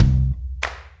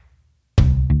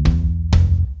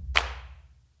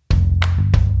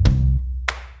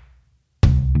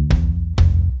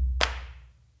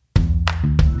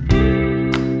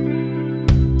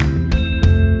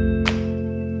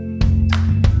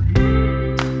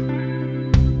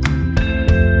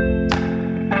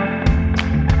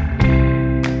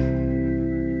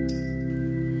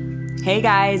Hey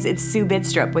guys, it's Sue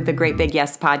Bidstrup with the Great Big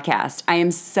Yes podcast. I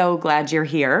am so glad you're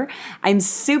here. I'm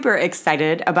super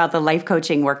excited about the life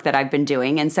coaching work that I've been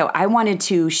doing, and so I wanted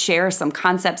to share some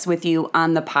concepts with you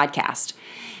on the podcast.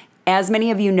 As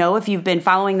many of you know, if you've been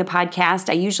following the podcast,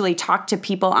 I usually talk to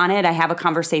people on it. I have a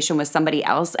conversation with somebody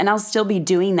else, and I'll still be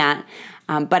doing that.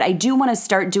 But I do want to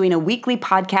start doing a weekly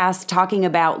podcast talking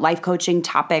about life coaching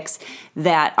topics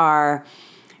that are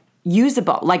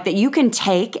usable, like that you can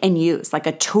take and use, like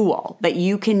a tool that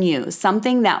you can use,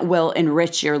 something that will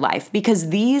enrich your life. Because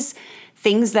these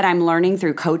things that I'm learning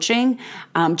through coaching,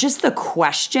 just the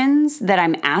questions that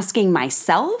I'm asking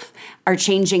myself are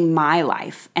changing my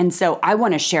life. And so I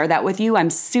want to share that with you. I'm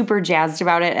super jazzed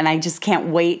about it, and I just can't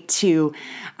wait to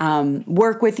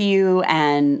work with you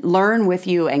and learn with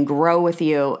you and grow with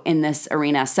you in this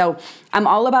arena. So I'm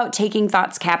all about taking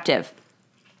thoughts captive.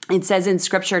 It says in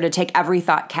scripture to take every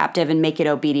thought captive and make it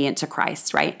obedient to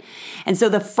Christ, right? And so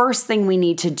the first thing we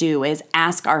need to do is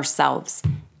ask ourselves,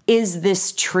 is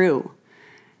this true?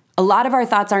 A lot of our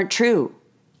thoughts aren't true.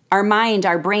 Our mind,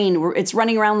 our brain, it's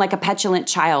running around like a petulant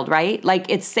child, right? Like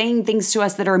it's saying things to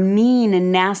us that are mean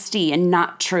and nasty and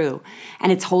not true,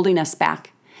 and it's holding us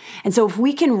back. And so if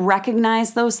we can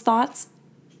recognize those thoughts,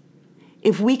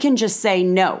 if we can just say,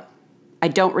 no, I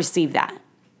don't receive that,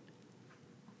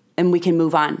 and we can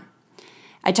move on.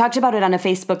 I talked about it on a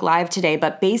Facebook Live today,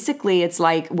 but basically it's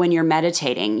like when you're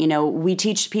meditating, we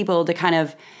teach people to kind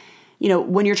of,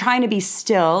 when you're trying to be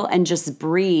still and just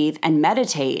breathe and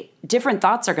meditate, different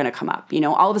thoughts are going to come up.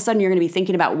 All of a sudden you're going to be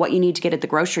thinking about what you need to get at the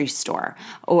grocery store,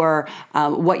 or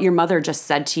what your mother just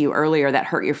said to you earlier that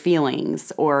hurt your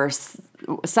feelings, or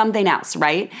something else,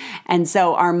 right? And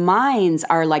so our minds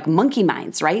are like monkey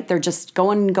minds, right? They're just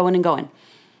going and going and going.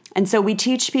 And so we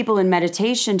teach people in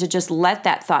meditation to just let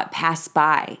that thought pass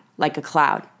by like a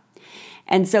cloud.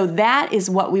 And so that is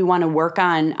what we want to work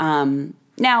on.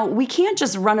 Now, we can't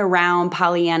just run around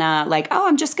Pollyanna like, oh,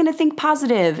 I'm just going to think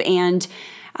positive and,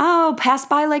 oh, pass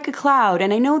by like a cloud.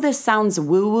 And I know this sounds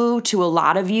woo-woo to a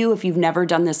lot of you if you've never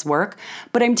done this work,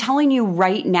 but I'm telling you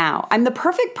right now, I'm the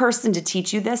perfect person to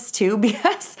teach you this too,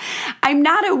 because I'm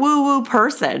not a woo-woo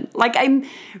person. Like, I'm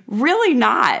really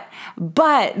not.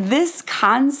 But this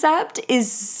concept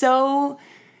is so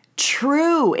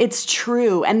true. It's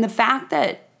true. And the fact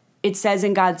that it says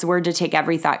in God's word to take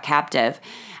every thought captive,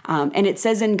 and it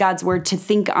says in God's word to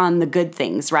think on the good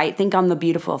things, right? Think on the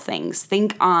beautiful things.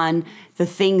 Think on the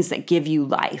things that give you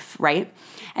life, right?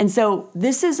 And so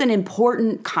this is an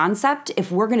important concept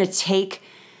if we're going to take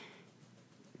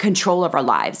control of our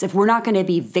lives, if we're not going to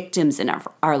be victims in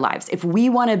our lives, if we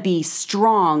want to be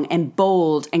strong and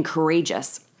bold and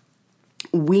courageous,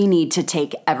 we need to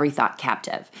take every thought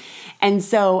captive. And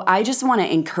so I just want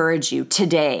to encourage you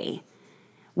today,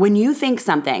 when you think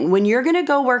something, when you're going to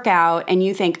go work out and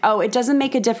you think, oh, it doesn't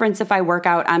make a difference if I work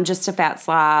out, I'm just a fat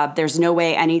slob, there's no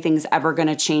way anything's ever going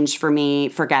to change for me,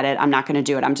 forget it, I'm not going to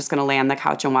do it, I'm just going to lay on the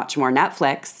couch and watch more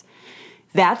Netflix.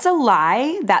 That's a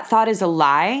lie. That thought is a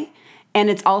lie, and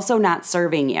it's also not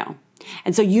serving you.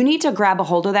 And so you need to grab a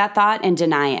hold of that thought and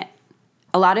deny it.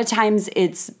 A lot of times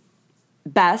it's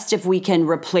best if we can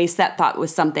replace that thought with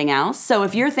something else. So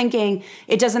if you're thinking,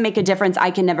 it doesn't make a difference,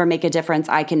 I can never make a difference,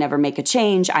 I can never make a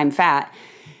change, I'm fat,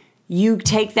 you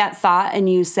take that thought and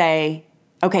you say,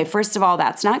 okay, first of all,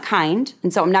 that's not kind.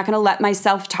 And so I'm not going to let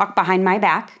myself talk behind my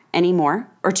back anymore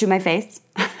or to my face.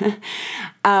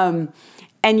 And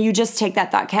you just take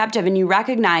that thought captive and you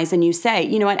recognize and you say,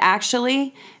 you know what,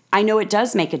 actually, I know it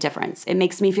does make a difference. It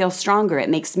makes me feel stronger. It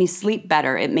makes me sleep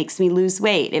better. It makes me lose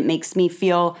weight. It makes me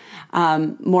feel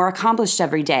more accomplished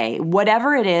every day.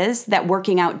 Whatever it is that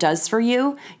working out does for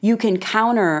you, you can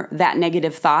counter that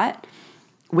negative thought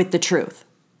with the truth.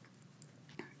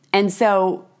 And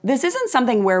so this isn't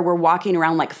something where we're walking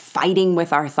around like fighting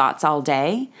with our thoughts all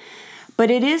day,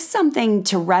 but it is something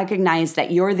to recognize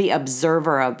that you're the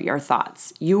observer of your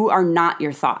thoughts. You are not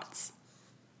your thoughts.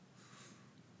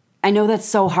 I know that's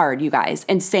so hard, you guys,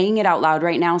 and saying it out loud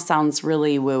right now sounds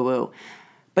really woo-woo,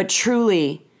 but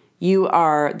truly, you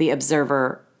are the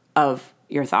observer of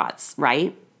your thoughts,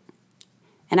 right?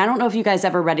 And I don't know if you guys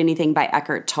ever read anything by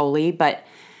Eckhart Tolle, but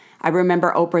I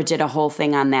remember Oprah did a whole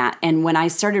thing on that, and when I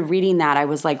started reading that, I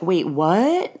was like, wait,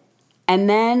 what? And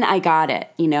then I got it,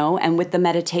 and with the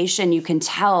meditation, you can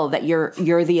tell that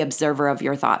you're the observer of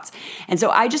your thoughts. And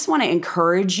so I just want to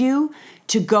encourage you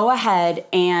to go ahead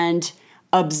and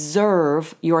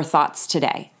observe your thoughts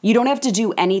today. You don't have to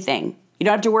do anything. You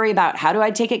don't have to worry about how do I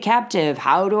take it captive?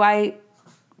 How do I,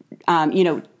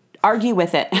 argue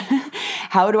with it?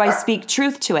 How do I speak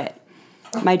truth to it?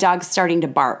 My dog's starting to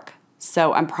bark,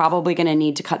 so I'm probably going to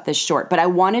need to cut this short. But I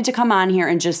wanted to come on here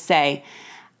and just say,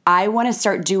 I want to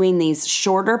start doing these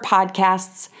shorter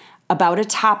podcasts about a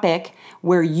topic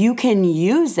where you can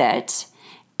use it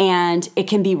and it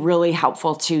can be really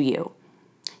helpful to you.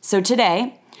 So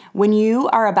today, when you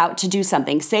are about to do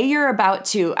something, say you're about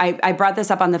to, I brought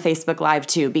this up on the Facebook Live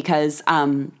too, because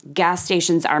gas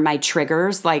stations are my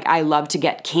triggers. Like, I love to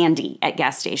get candy at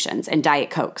gas stations and Diet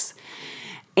Cokes.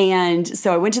 And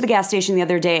so I went to the gas station the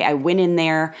other day. I went in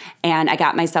there and I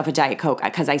got myself a Diet Coke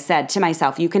because I said to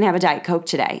myself, you can have a Diet Coke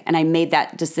today. And I made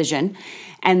that decision.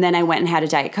 And then I went and had a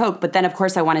Diet Coke. But then, of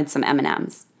course, I wanted some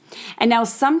M&Ms. And now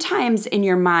sometimes in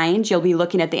your mind, you'll be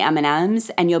looking at the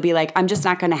M&Ms and you'll be like, I'm just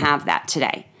not going to have that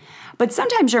today. But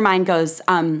sometimes your mind goes,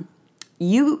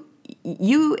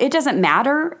 it doesn't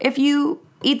matter if you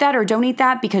eat that or don't eat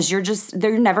that, because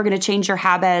they're never going to change your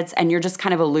habits and you're just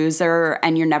kind of a loser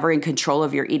and you're never in control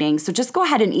of your eating. So just go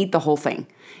ahead and eat the whole thing.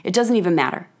 It doesn't even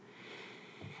matter.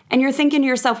 And you're thinking to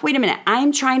yourself, wait a minute,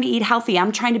 I'm trying to eat healthy.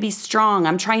 I'm trying to be strong.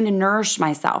 I'm trying to nourish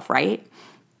myself, right?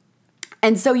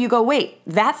 And so you go, wait,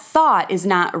 that thought is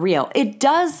not real. It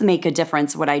does make a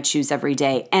difference what I choose every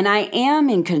day. And I am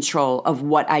in control of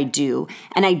what I do.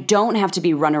 And I don't have to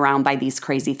be run around by these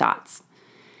crazy thoughts.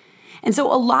 And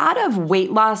so a lot of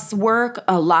weight loss work,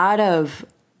 a lot of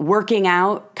working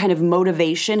out, kind of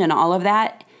motivation and all of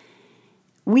that,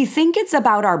 we think it's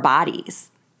about our bodies.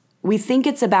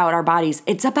 It's about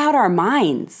our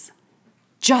minds,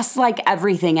 just like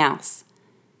everything else.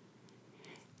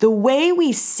 The way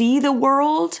we see the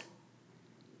world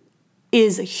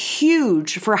is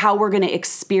huge for how we're going to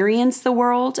experience the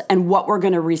world and what we're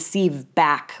going to receive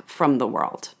back from the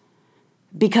world.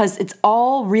 Because it's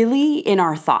all really in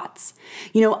our thoughts.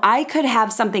 You know, I could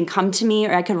have something come to me,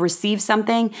 or I could receive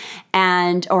something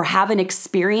or have an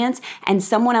experience, and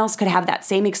someone else could have that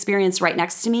same experience right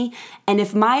next to me. And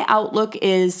if my outlook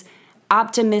is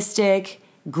optimistic,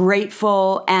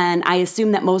 grateful, and I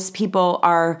assume that most people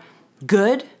are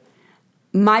good,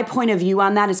 my point of view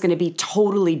on that is going to be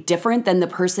totally different than the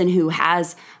person who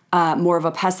has more of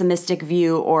a pessimistic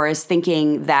view or is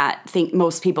thinking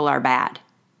most people are bad,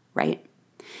 right?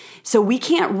 So we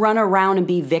can't run around and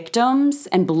be victims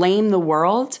and blame the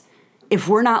world if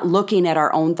we're not looking at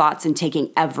our own thoughts and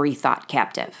taking every thought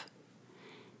captive.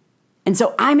 And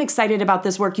so I'm excited about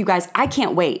this work, you guys. I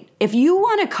can't wait. If you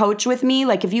want to coach with me,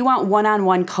 like if you want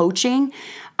one-on-one coaching,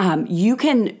 you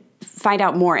can find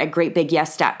out more at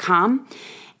greatbigyes.com.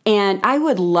 And I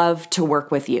would love to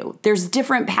work with you. There's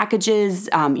different packages.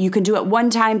 You can do it 1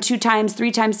 time, 2 times,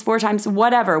 3 times, 4 times,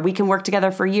 whatever. We can work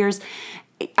together for years.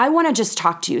 I want to just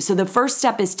talk to you. So the first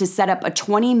step is to set up a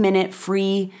 20-minute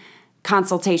free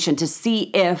consultation to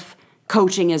see if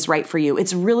coaching is right for you.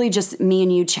 It's really just me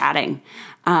and you chatting.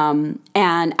 And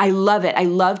I love it. I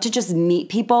love to just meet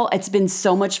people. It's been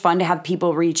so much fun to have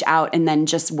people reach out and then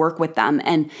just work with them.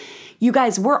 And you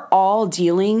guys, we're all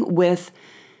dealing with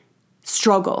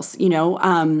struggles. You know,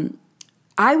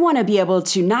 I want to be able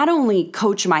to not only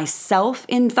coach myself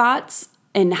in thoughts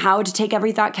and how to take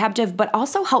every thought captive, but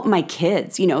also help my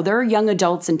kids. You know, they're young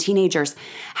adults and teenagers.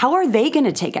 How are they going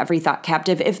to take every thought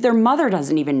captive if their mother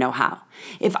doesn't even know how?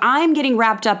 If I'm getting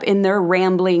wrapped up in their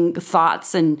rambling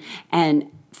thoughts and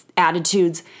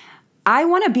attitudes, I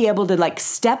want to be able to like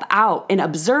step out and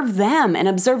observe them and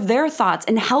observe their thoughts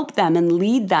and help them and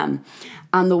lead them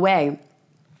on the way.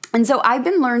 And so I've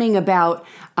been learning about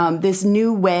this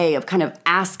new way of kind of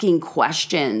asking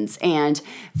questions and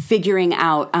figuring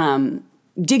out,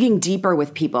 digging deeper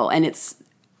with people. And it's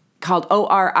called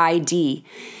ORID.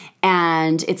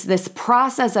 And it's this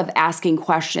process of asking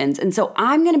questions. And so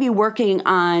I'm going to be working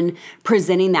on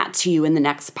presenting that to you in the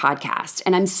next podcast.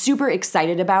 And I'm super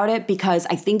excited about it because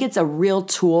I think it's a real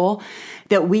tool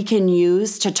that we can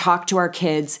use to talk to our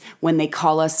kids when they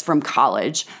call us from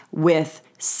college with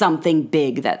something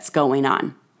big that's going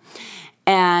on.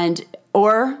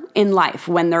 Or in life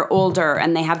when they're older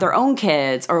and they have their own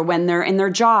kids, or when they're in their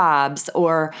jobs,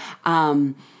 or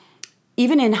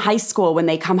even in high school when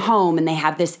they come home and they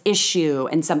have this issue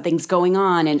and something's going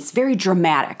on and it's very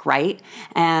dramatic, right?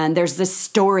 And there's this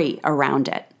story around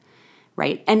it,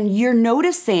 right? And you're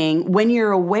noticing, when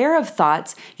you're aware of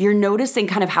thoughts, you're noticing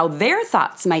kind of how their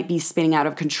thoughts might be spinning out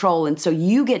of control. And so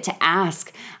you get to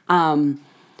ask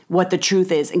what the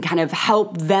truth is and kind of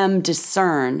help them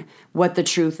discern what the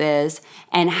truth is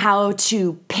and how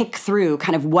to pick through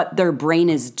kind of what their brain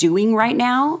is doing right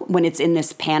now when it's in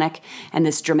this panic and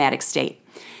this dramatic state.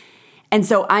 And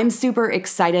so I'm super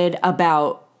excited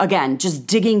about, again, just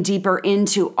digging deeper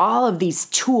into all of these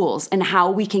tools and how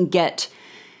we can get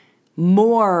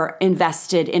more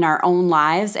invested in our own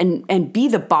lives and be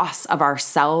the boss of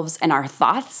ourselves and our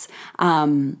thoughts.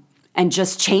 and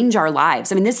just change our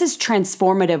lives. I mean, this is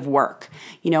transformative work.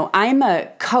 I'm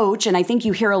a coach, and I think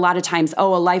you hear a lot of times, a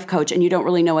life coach, and you don't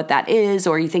really know what that is,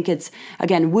 or you think it's,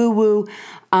 again, woo-woo.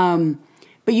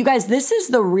 But you guys, this is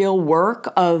the real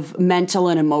work of mental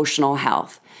and emotional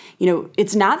health.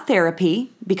 It's not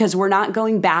therapy, because we're not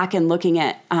going back and looking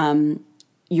at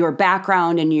your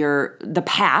background and the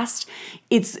past.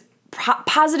 It's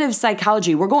positive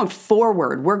psychology. We're going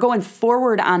forward. We're going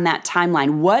forward on that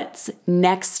timeline. What's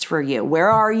next for you? Where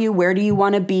are you? Where do you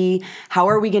want to be? How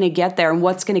are we going to get there? And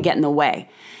what's going to get in the way?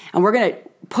 And we're going to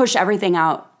push everything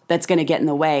out that's going to get in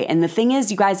the way. And the thing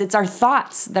is, you guys, it's our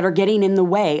thoughts that are getting in the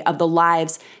way of the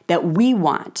lives that we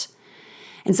want.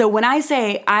 And so when I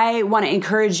say I want to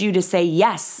encourage you to say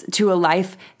yes to a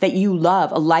life that you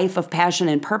love, a life of passion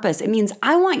and purpose, it means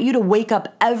I want you to wake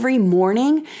up every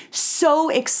morning so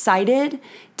excited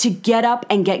to get up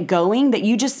and get going that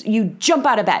you jump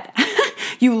out of bed.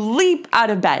 You leap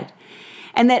out of bed.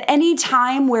 And that any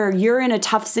time where you're in a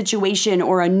tough situation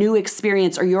or a new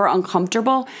experience or you're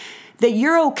uncomfortable, that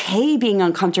you're okay being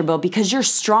uncomfortable because you're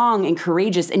strong and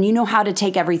courageous and you know how to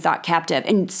take every thought captive.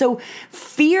 And so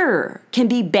fear can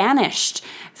be banished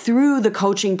through the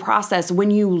coaching process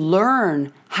when you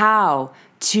learn how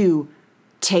to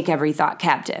take every thought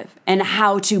captive and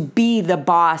how to be the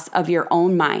boss of your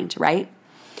own mind, right?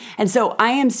 And so I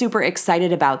am super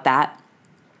excited about that.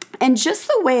 And just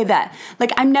the way that,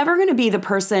 I'm never going to be the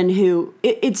person who,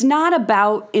 it's not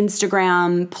about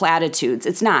Instagram platitudes.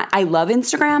 It's not. I love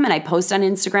Instagram and I post on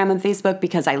Instagram and Facebook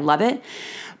because I love it.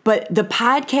 But the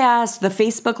podcast, the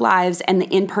Facebook Lives, and the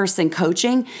in-person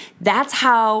coaching,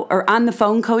 or on the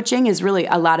phone coaching is really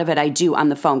a lot of it I do on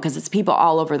the phone because it's people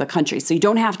all over the country. So you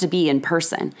don't have to be in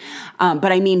person.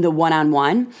 But I mean the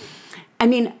one-on-one. I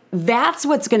mean, that's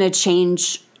what's going to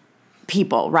change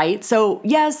people, right? So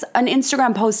yes, an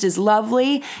Instagram post is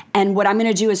lovely. And what I'm going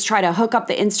to do is try to hook up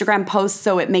the Instagram post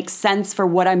so it makes sense for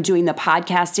what I'm doing the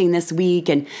podcasting this week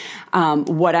and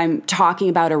what I'm talking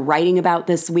about or writing about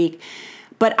this week.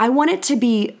 But I want it to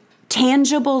be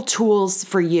tangible tools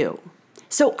for you.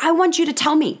 So I want you to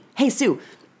tell me, hey, Sue,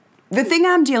 the thing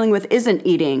I'm dealing with isn't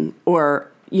eating or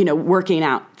working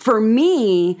out. For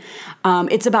me,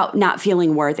 it's about not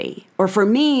feeling worthy. Or for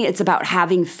me, it's about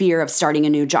having fear of starting a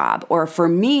new job. Or for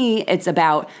me, it's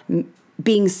about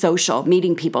being social,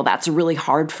 meeting people. That's really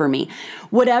hard for me.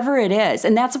 Whatever it is.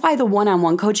 And that's why the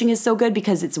one-on-one coaching is so good,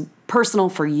 because it's personal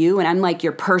for you. And I'm like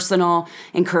your personal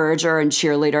encourager and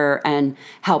cheerleader and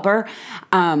helper.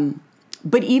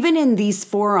 But even in these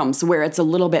forums where it's a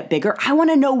little bit bigger, I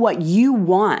want to know what you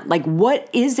want. What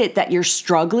is it that you're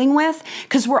struggling with?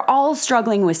 Because we're all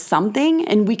struggling with something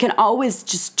and we can always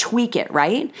just tweak it,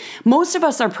 right? Most of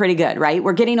us are pretty good, right?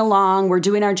 We're getting along, we're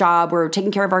doing our job, we're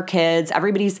taking care of our kids,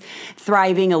 everybody's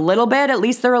thriving a little bit, at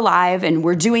least they're alive, and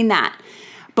we're doing that.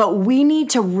 But we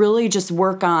need to really just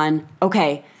work on,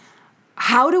 okay,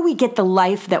 how do we get the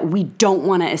life that we don't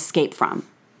want to escape from,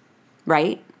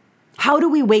 right? How do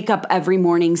we wake up every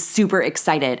morning super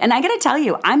excited? And I got to tell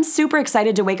you, I'm super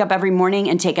excited to wake up every morning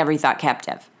and take every thought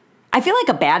captive. I feel like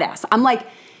a badass. I'm like,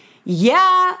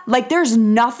 yeah, there's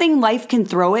nothing life can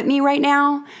throw at me right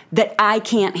now that I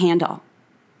can't handle.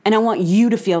 And I want you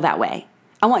to feel that way.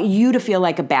 I want you to feel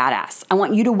like a badass. I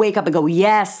want you to wake up and go,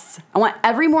 yes. I want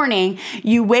every morning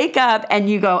you wake up and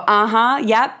you go,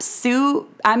 yep, Sue,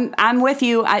 I'm with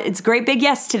you. It's a great big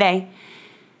yes today.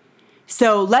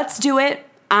 So let's do it.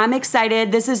 I'm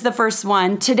excited. This is the first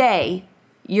one. Today,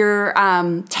 your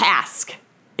task,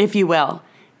 if you will,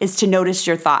 is to notice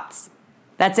your thoughts.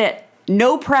 That's it.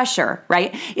 No pressure,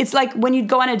 right? It's like when you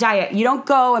go on a diet, you don't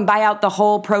go and buy out the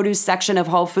whole produce section of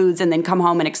Whole Foods and then come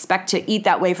home and expect to eat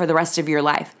that way for the rest of your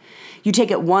life. You take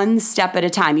it one step at a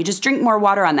time. You just drink more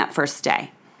water on that first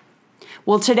day.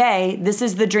 Well, today, this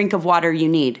is the drink of water you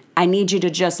need. I need you to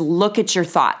just look at your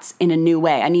thoughts in a new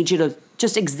way. I need you to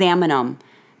just examine them.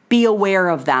 Be aware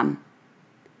of them.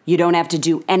 You don't have to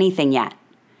do anything yet.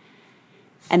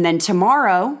 And then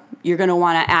tomorrow, you're going to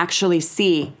want to actually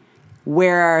see,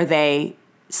 where are they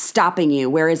stopping you?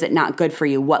 Where is it not good for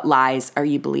you? What lies are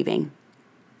you believing?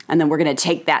 And then we're going to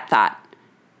take that thought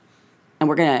and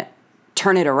we're going to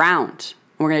turn it around.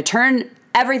 We're going to turn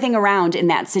everything around in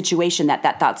that situation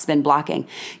that thought's been blocking.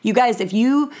 You guys, if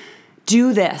you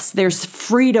do this, there's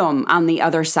freedom on the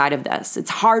other side of this. It's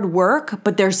hard work,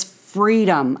 but there's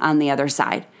freedom on the other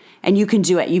side. And you can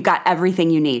do it. You've got everything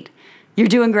you need. You're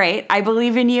doing great. I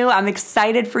believe in you. I'm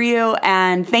excited for you.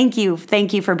 And thank you.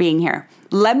 Thank you for being here.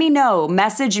 Let me know.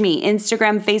 Message me,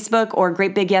 Instagram, Facebook, or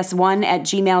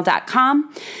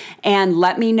greatbigyes1@gmail.com. And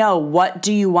let me know, what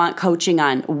do you want coaching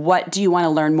on? What do you want to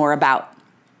learn more about?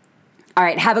 All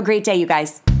right. Have a great day, you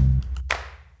guys.